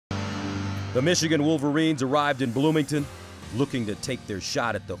The Michigan Wolverines arrived in Bloomington looking to take their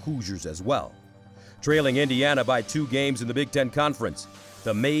shot at the Hoosiers as well. Trailing Indiana by 2 games in the Big Ten Conference,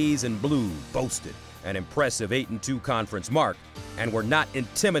 the Maize and Blue boasted an impressive 8-2 conference mark and were not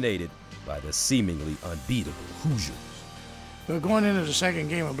intimidated by the seemingly unbeatable Hoosiers. But going into the second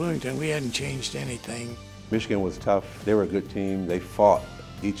game of Bloomington, we hadn't changed anything. Michigan was tough. They were a good team. They fought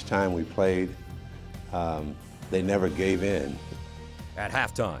each time we played. They never gave in. At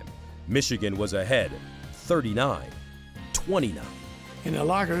halftime, Michigan was ahead 39-29. In the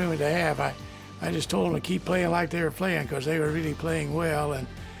locker room at the half, I just told them to keep playing like they were playing because they were really playing well, and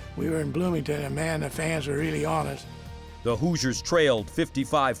we were in Bloomington, and man, the fans were really on us. The Hoosiers trailed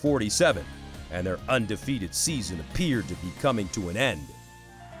 55-47, and their undefeated season appeared to be coming to an end.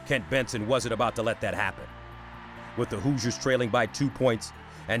 Kent Benson wasn't about to let that happen. With the Hoosiers trailing by 2 points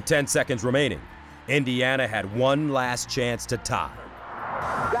and 10 seconds remaining, Indiana had one last chance to tie.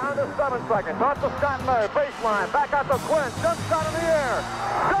 Down to 7 seconds, off to Scott Murray, baseline, back out to Quinn, jump shot in the air,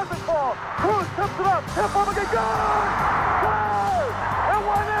 doesn't fall, Cruz tips it up, tip up again, good! Good! It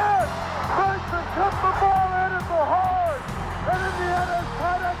went in! Benson tipped the ball in at the horn, and Indiana's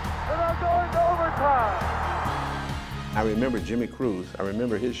tied it, and are going to overtime. I remember Jimmy Cruz. I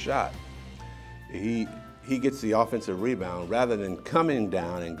remember his shot. He gets the offensive rebound. Rather than coming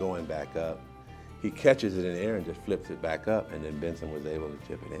down and going back up, he catches it in the air and just flips it back up, and then Benson was able to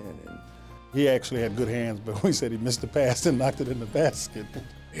chip it in. And he actually had good hands, but we said he missed the pass and knocked it in the basket.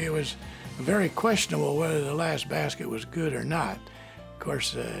 It was very questionable whether the last basket was good or not. Of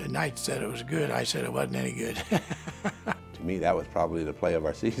course, Knight said it was good. I said it wasn't any good. to me, that was probably the play of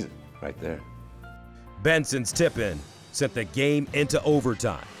our season right there. Benson's tip-in sent the game into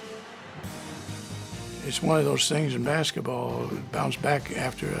overtime. It's one of those things in basketball, bounce back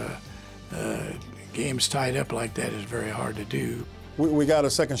after a game's tied up like that is very hard to do. We got a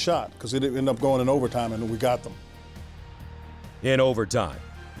second shot because it ended up going in overtime, and we got them. In overtime,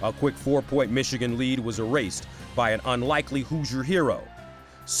 a quick 4-point Michigan lead was erased by an unlikely Hoosier hero.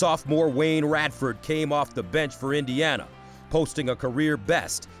 Sophomore Wayne Radford came off the bench for Indiana, posting a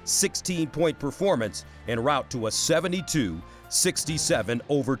career-best 16-point performance en route to a 72-67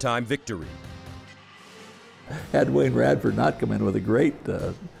 overtime victory. Had Wayne Radford not come in with a great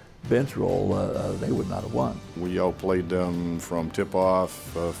bench role, they would not have won. We outplayed them from tip-off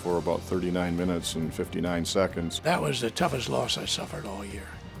for about 39 minutes and 59 seconds. That was the toughest loss I suffered all year.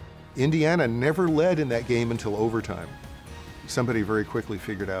 Indiana never led in that game until overtime. Somebody very quickly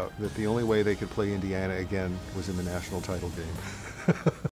figured out that the only way they could play Indiana again was in the national title game.